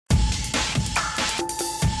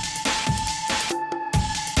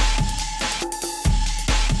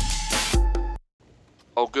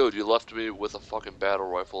Dude, you left me with a fucking battle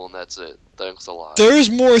rifle and that's it. Thanks a lot. There's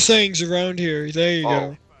more things around here. There you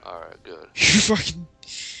go. Alright, good. You fucking.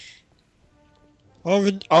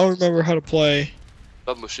 I'll remember how to play.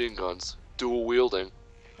 Submachine guns. Dual wielding.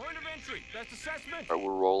 Point of entry. Best assessment. Alright,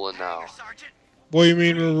 we're rolling now. What do you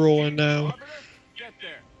mean we're rolling now? Get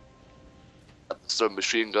there.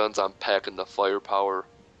 Submachine guns, I'm packing the firepower.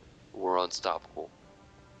 We're unstoppable.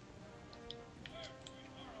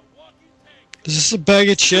 Is this a bag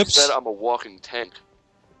of chips? Said I'm a walking tank.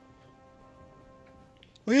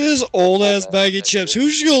 Look at this old ass bag of chips.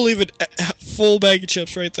 Who's just gonna leave a full bag of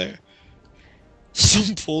chips right there?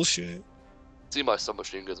 Some bullshit. See my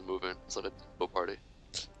submachine guns moving. It's like a go party.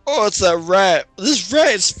 Oh, it's that rat. This rat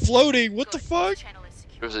is floating. What the fuck?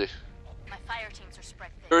 Where's he? My fire teams are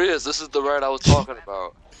spread thin. There he is. This is the rat I was talking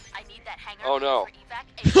about. I need that hangar Oh, no.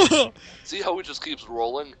 for evac. See how he just keeps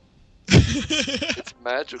rolling? It's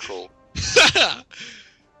magical.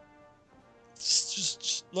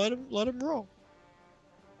 just let him roll.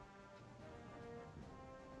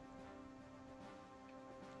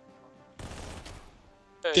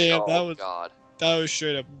 Hey, Damn, oh, God. that was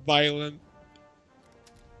straight up violent.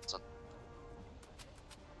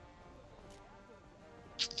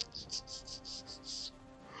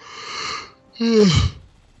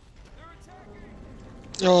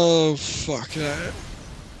 Oh fuck that!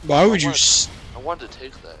 Why would you? I wanted to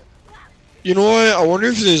take that. You know what? I wonder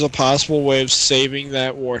if there's a possible way of saving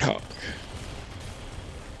that warthog.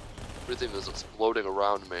 Everything is exploding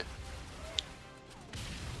around me.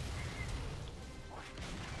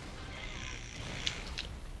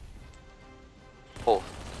 Oh,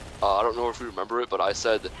 I don't know if you remember it, but I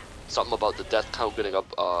said something about the death count getting up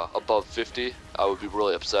above 50. I would be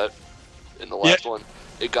really upset. In the last one,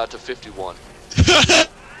 it got to 51.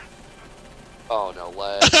 Oh no,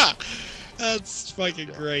 lag. That's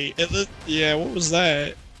fucking great. Yeah, what was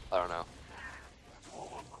that? I don't know.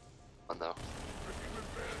 Oh no.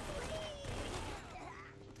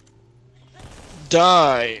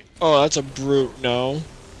 Die. Oh, that's a brute. No.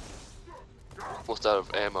 Almost out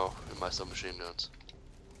of ammo in my submachine guns.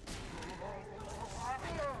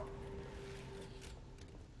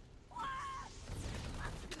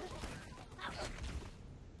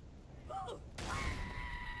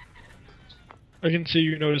 I can see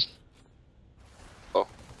you noticed. Oh.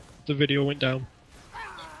 The video went down.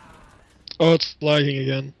 Oh, it's lagging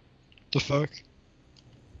again. The fuck?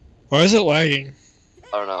 Why is it lagging?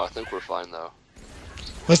 I don't know. I think we're fine though.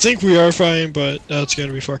 I think we are fine, but that's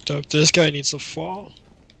gonna be fucked up. This guy needs to fall.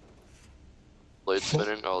 Blade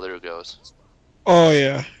spinning. Oh, there it goes. Oh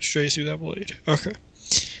yeah, straight through that blade. Okay.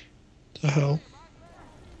 The hell?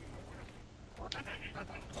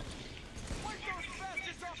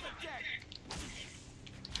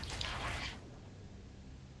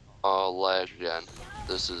 Oh, lag again.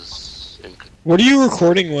 This is. What are you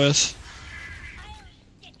recording with?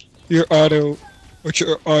 Your audio. What's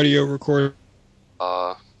your audio recording?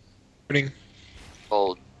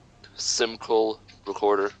 Called Simcol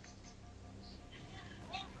recorder.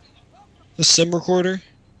 The sim recorder?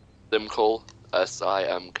 Simcol.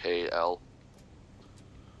 SIMKL.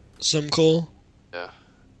 Simcol? Yeah.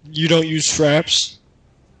 You don't use Fraps?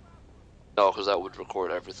 No, because that would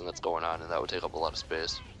record everything that's going on, and that would take up a lot of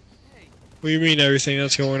space. What do you mean everything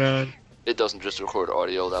that's going on? It doesn't just record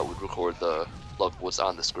audio, that would record what's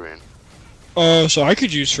on the screen. Oh, so I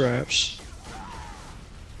could use Fraps.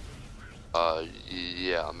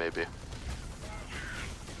 Yeah, maybe.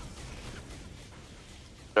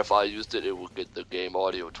 If I used it, it would get the game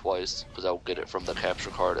audio twice, because I would get it from the capture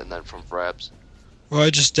card and then from Fraps. Oh, I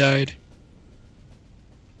just died.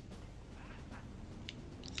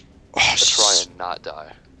 Oh, Try and not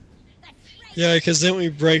die. yeah, because then we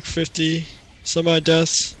break 50 some odd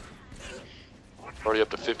deaths. Already up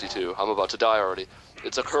to 52. I'm about to die already.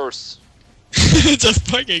 It's a curse. It's a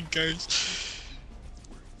fucking curse.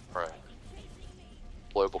 Alright.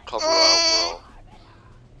 Boy, we'll cover out, bro.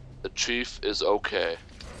 The chief is okay.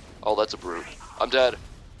 Oh, that's a brute. I'm dead.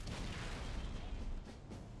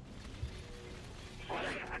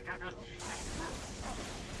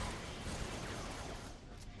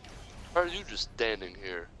 Why are you just standing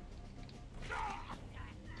here?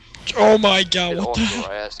 Oh my god, Get what off the your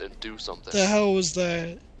hell? ass and do something. The hell was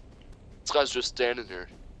that? This guy's just standing here.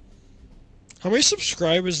 How many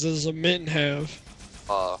subscribers does a Mitten have?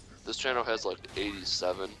 This channel has like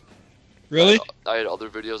 87. Really? I had other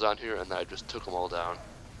videos on here and I just took them all down.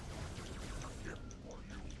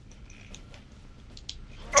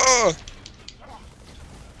 Oh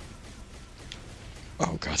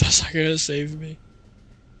god, that's not gonna save me.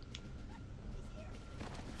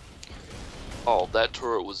 Oh, that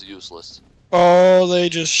turret was useless. Oh, they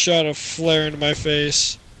just shot a flare into my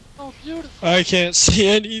face. Oh, beautiful. I can't see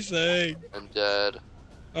anything. I'm dead.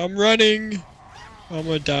 I'm running. I'm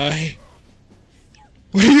gonna die.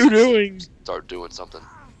 What are you doing? Start doing something.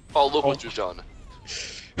 Oh, look what you've done.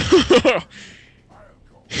 That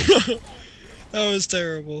was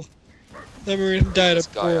terrible. That Marine died This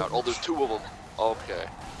of guy out. poor. Oh, there's two of them. Okay.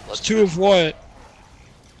 Let's Two of what?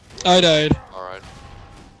 I died. Alright.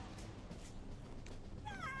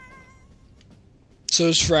 So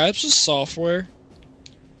is Fraps a software?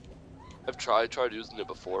 I've tried using it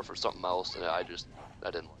before for something else, and I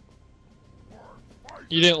didn't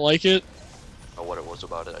You didn't like it? know what it was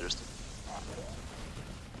about it.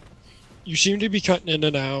 You seem to be cutting in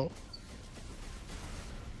and out.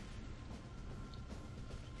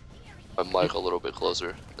 My mic a little bit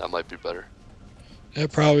closer. That might be better.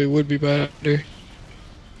 That probably would be better.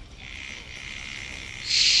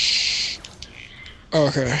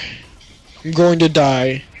 Okay. I'm going to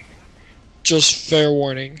die. Just fair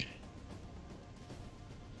warning.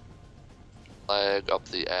 Lag up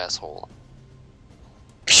the asshole.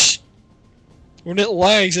 When it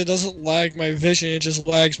lags, it doesn't lag my vision, it just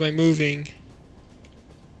lags my moving.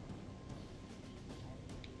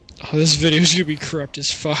 Oh, this video's gonna be corrupt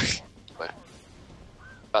as fuck.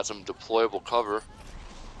 Got some deployable cover.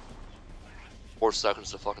 4 seconds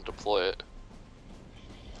to fucking deploy it.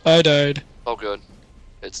 I died. Oh, good.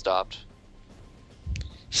 It stopped.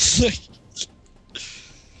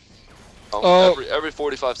 Oh. Every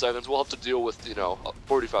 45 seconds, we'll have to deal with,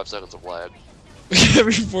 45 seconds of lag.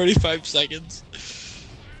 Every 45 seconds.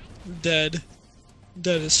 Dead.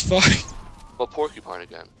 Dead as fuck. Well, Porcupine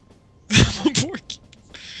again.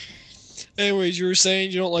 Anyways, you were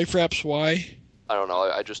saying you don't like Fraps, why? I don't know,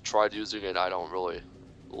 I just tried using it, I don't really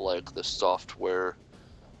like the software.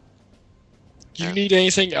 Do you need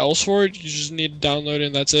anything else for it? You just need to download it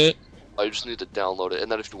and that's it? I just need to download it,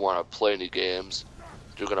 and then if you want to play any games,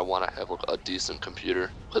 you're gonna want to have like, a decent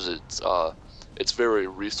computer, because it's very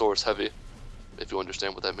resource heavy, if you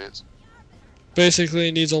understand what that means. Basically,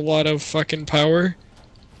 it needs a lot of fucking power.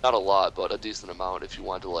 Not a lot, but a decent amount if you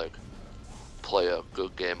want to like play a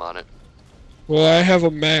good game on it. Well, I have a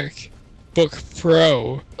MacBook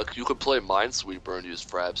Pro. Like you could play Minesweeper and use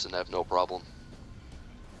Fraps and have no problem.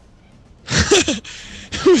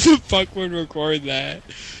 Who the fuck would record that?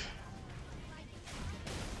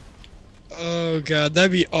 Oh god,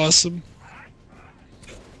 that'd be awesome.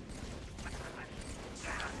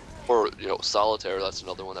 Or Solitaire. That's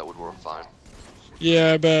another one that would work fine.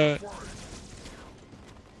 Yeah, I bet.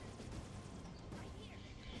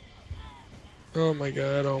 Oh my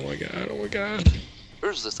god, oh my god, oh my god.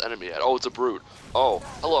 Where's this enemy at? Oh, it's a brute. Oh,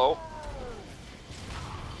 hello.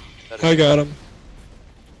 I got him.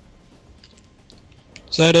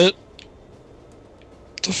 Is that it?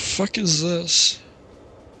 What the fuck is this?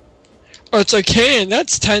 Oh, it's a can!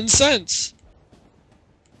 That's 10 cents!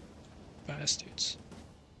 Bastards.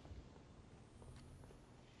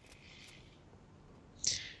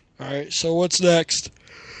 Alright, so what's next?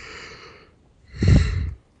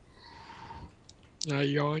 I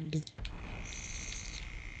yawned.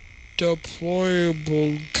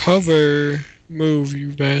 Deployable cover. Move, you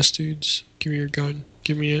bastards. Give me your gun.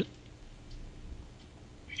 Give me it.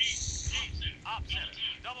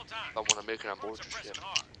 I want to make it on board your ship.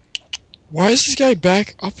 Why is this guy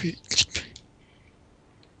back up here?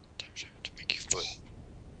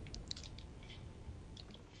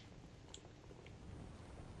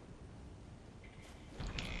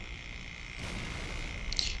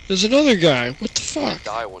 There's another guy. What the fuck? Can't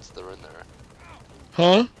die once they're in there.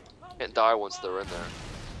 Huh? Can't die once they're in there.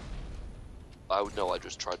 I would know. I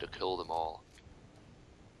just tried to kill them all.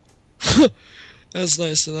 That's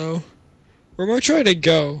nice to know. Where am I trying to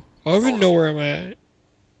go? I don't even know where I'm at.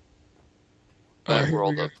 Alright, Back here where all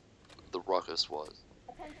we go. the ruckus was.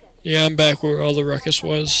 Yeah, I'm back where all the ruckus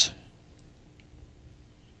was.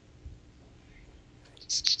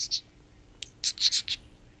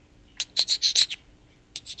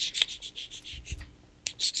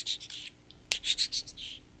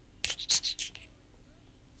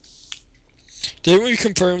 Didn't we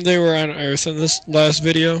confirm they were on Earth in this last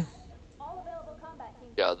video?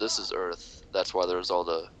 Yeah, this is Earth. That's why there's all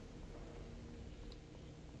the.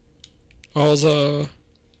 All the...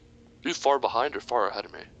 Are you far behind or far ahead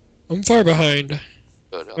of me? I'm far behind.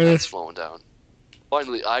 Good, I'm not slowing down.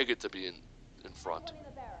 Finally, I get to be in front.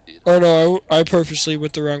 Oh no, I purposely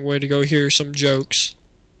went the wrong way to go hear some jokes.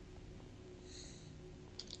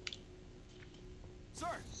 Sir,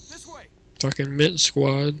 this way. Fucking Mint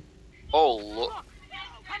Squad. Oh, look.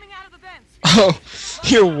 Coming out of the vents. Oh,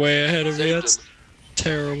 you're way ahead of me. Saved That's him.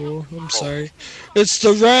 terrible. I'm sorry. It's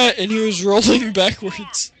the rat, and he was rolling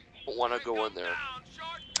backwards. Don't want to go in there.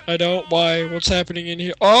 I don't. Why? What's happening in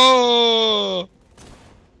here? Oh!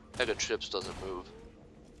 Bag of chips doesn't move.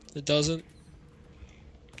 It doesn't.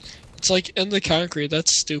 It's like in the concrete.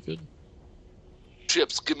 That's stupid.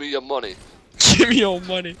 Chips, give me your money. Give me your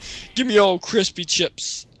money. Give me your crispy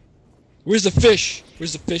chips. Where's the fish?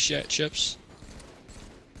 Where's the fish at, Chips?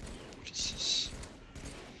 What is this?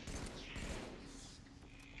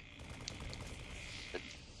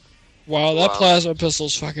 Wow, that Wow. plasma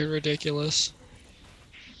pistol's fucking ridiculous.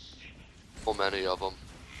 So many of them.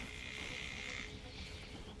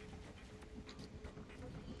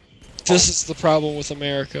 This is the problem with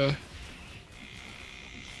America.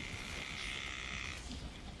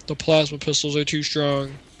 The plasma pistols are too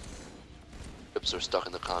strong. Chips are stuck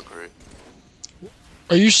in the concrete.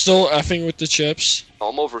 Are you still effing with the chips? Oh,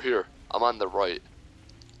 I'm over here. I'm on the right.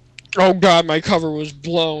 Oh god, my cover was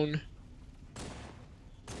blown.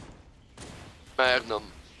 Magnum.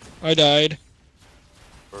 I died.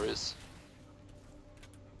 Where is?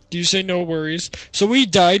 Do you say no worries? So we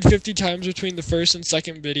died 50 times between the first and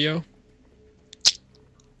second video.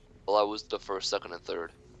 Well, I was the first, second, and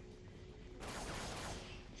third.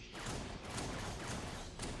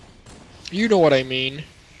 You know what I mean.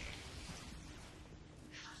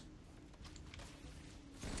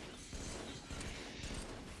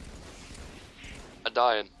 I'm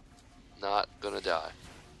dying. Not gonna die.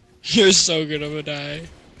 You're so good of a die.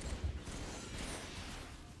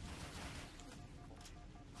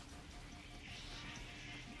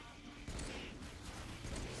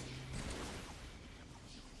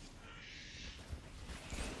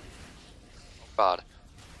 God.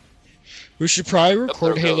 We should probably there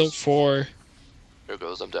record it Halo goes. 4. There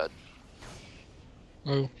goes, I'm dead.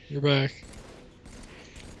 Oh, you're back.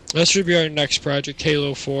 That should be our next project,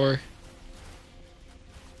 Halo 4.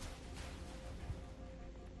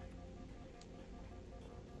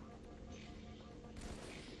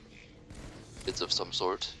 It's of some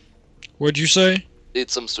sort. What'd you say? Need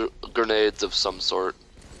some grenades of some sort.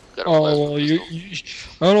 Got a Oh, plasma well, pistol.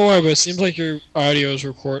 I don't know why, but it seems like your audio's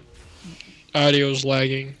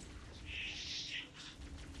lagging.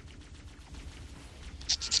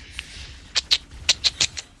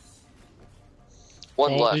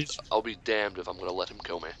 One Oh, left. he's- I'll be damned if I'm gonna let him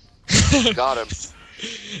kill me. Got him.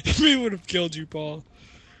 We would have killed you, Paul.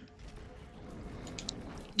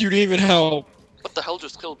 You didn't even help. What the hell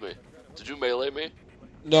just killed me? Did you melee me?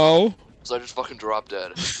 No. So I just fucking dropped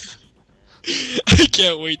dead. I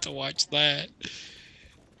can't wait to watch that.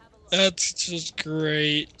 That's just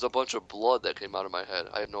great. There's a bunch of blood that came out of my head.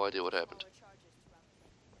 I have no idea what happened.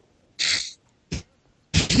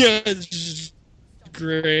 Yeah, it's just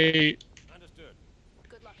great. Understood.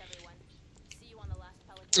 Good luck, everyone. See you on the last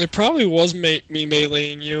Pelican. It probably was me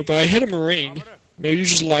meleeing you, but I hit a Marine. Maybe you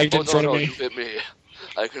just lagged Oh in no, front no, of me. you hit me.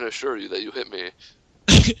 I can assure you that you hit me.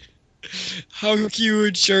 How can you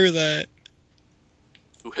ensure that?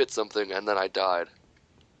 You hit something and then I died.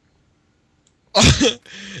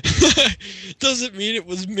 Doesn't mean it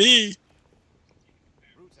was me.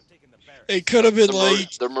 Brutes have taken the barracks. It could have been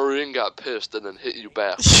like... The Marine got pissed and then hit you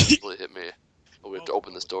back. Actually hit me. Oh, we have to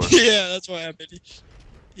open this door. Yeah, that's what happened.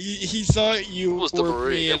 He thought you Who was the were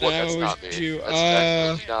Marine? me, and That's I was not me. you. That's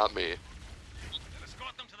actually not me.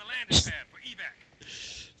 Escort them to the landing pad for evac.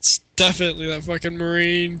 It's definitely that fucking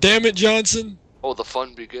Marine. Damn it, Johnson. Oh, the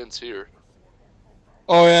fun begins here.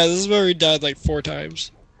 Oh yeah, this is where he died like 4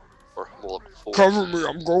 times. Or, well, 4. Cover me,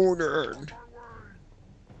 I'm going in.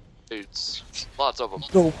 It's lots of them.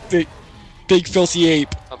 No, big filthy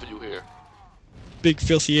ape. Have you here? Big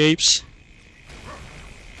filthy apes.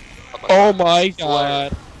 Oh Oh my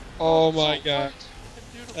god. Oh my god.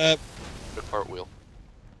 That The cartwheel.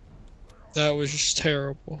 was just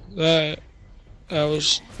terrible. That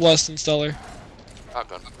was less than stellar.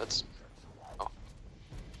 Shotgun. That's.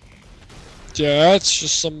 Yeah, that's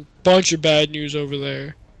just some bunch of bad news over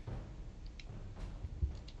there.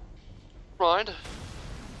 Mind.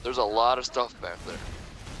 There's a lot of stuff back there.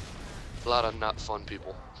 A lot of not fun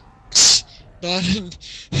people.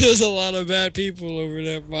 There's a lot of bad people over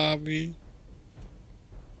there, Bobby.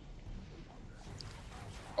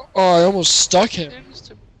 Oh, I almost stuck him.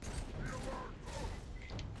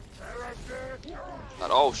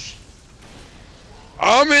 Oh,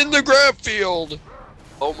 I'm in the grab field.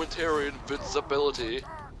 momentary invincibility.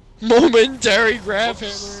 Momentary grab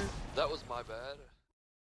Whoops. hammer. That was my bad.